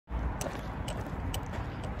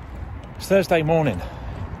It's Thursday morning.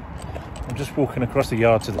 I'm just walking across the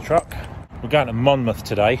yard to the truck. We're going to Monmouth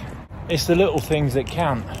today. It's the little things that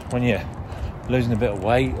count when you're losing a bit of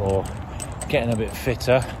weight or getting a bit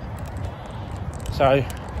fitter. So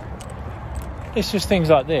it's just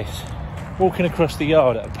things like this. Walking across the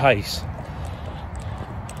yard at a pace.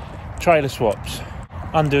 Trailer swaps.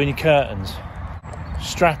 Undoing your curtains.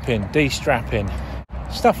 Strapping, de-strapping.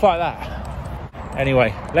 Stuff like that.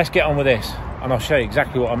 Anyway, let's get on with this and I'll show you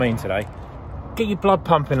exactly what I mean today. Get your blood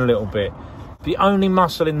pumping a little bit. The only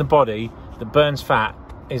muscle in the body that burns fat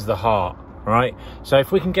is the heart, right? So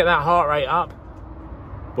if we can get that heart rate up,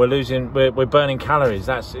 we're burning calories.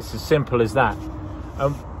 It's as simple as that.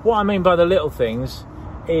 What I mean by the little things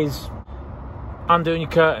is undoing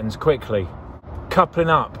your curtains quickly,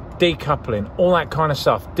 coupling up, decoupling, all that kind of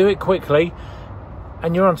stuff. Do it quickly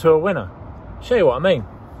and you're onto a winner. Show you what I mean.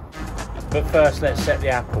 But first, let's set the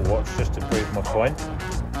Apple Watch just to prove my point.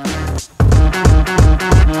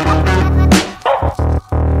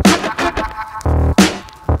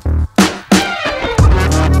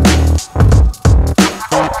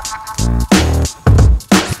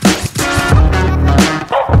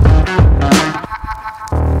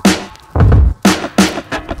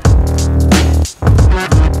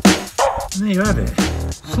 And there you have it.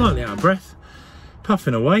 Slightly out of breath,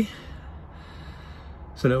 puffing away.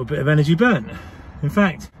 It's a little bit of energy burnt. In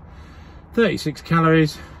fact, 36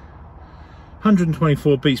 calories,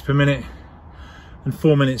 124 beats per minute, and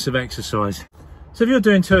 4 minutes of exercise. So if you're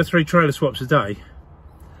doing 2 or 3 trailer swaps a day,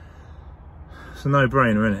 it's a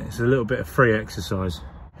no-brainer, isn't it? It's a little bit of free exercise.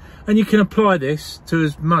 And you can apply this to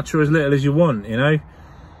as much or as little as you want, you know.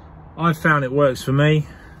 I've found it works for me,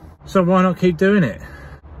 so why not keep doing it?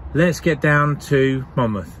 Let's get down to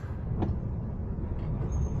Monmouth.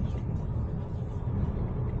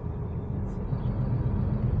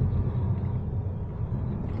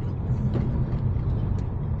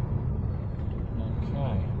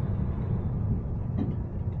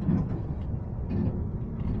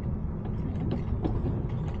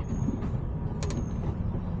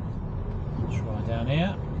 Down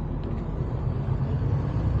here.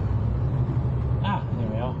 Here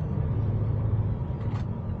we are.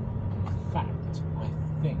 In fact, I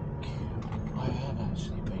think I have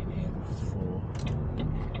actually been here before.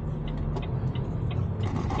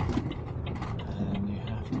 And you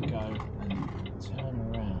have to go and turn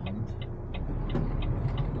around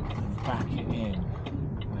and back it in,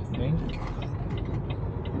 I think.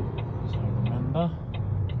 So remember.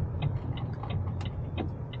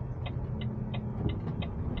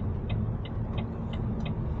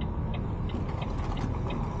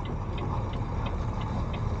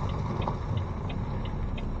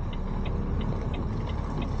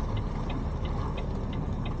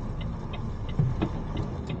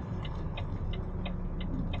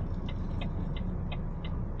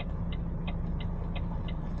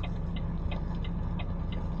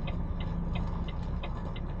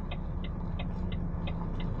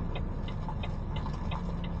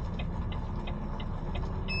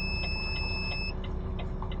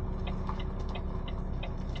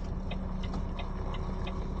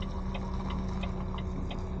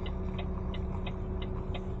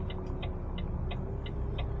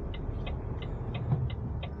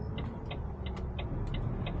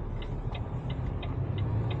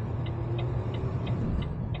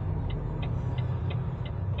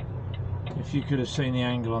 If you could have seen the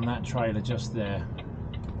angle on that trailer just there.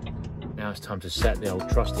 Now it's time to set the old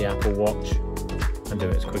trusty Apple Watch and do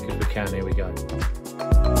it as quick as we can. Here we go.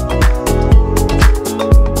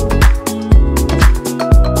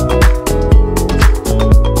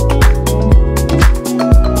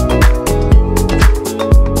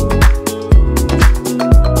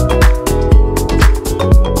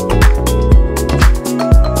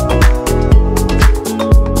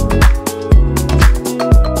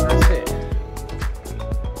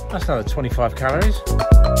 That's another 25 calories.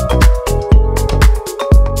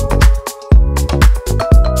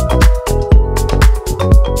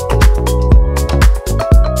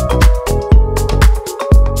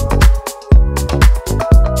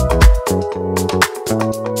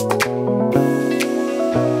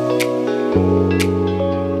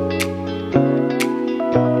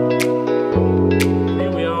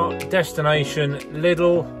 Here we are, destination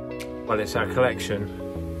Lidl. Well, it's our collection.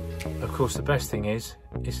 Of course, the best thing is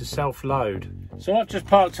it's a self-load. So I've just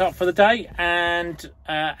parked up for the day, and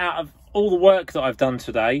out of all the work that I've done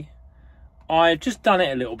today, I've just done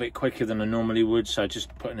it a little bit quicker than I normally would, so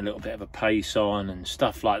just putting a little bit of a pace on and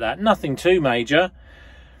stuff like that. Nothing too major.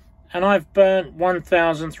 And I've burnt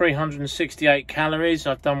 1,368 calories.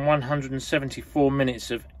 I've done 174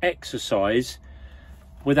 minutes of exercise.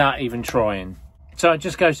 without even trying. So it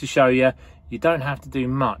just goes to show you, you don't have to do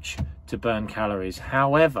much to burn calories.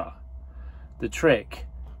 However, the trick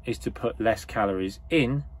is to put less calories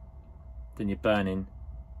in than you're burning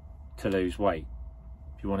to lose weight.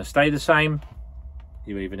 If you want to stay the same,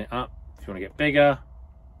 you even it up. If you want to get bigger,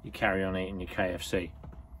 you carry on eating your KFC.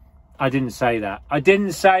 I didn't say that. I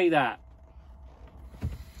didn't say that.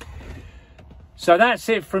 So that's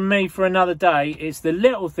it from me for another day. It's the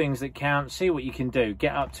little things that count. See what you can do.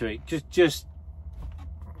 Get up to it. Just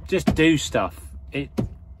do stuff.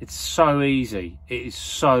 It's so easy. It is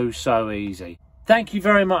so easy. Thank you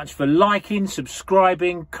very much for liking,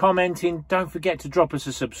 subscribing, commenting. Don't forget to drop us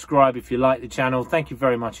a subscribe if you like the channel. Thank you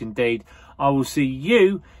very much indeed. I will see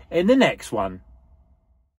you in the next one.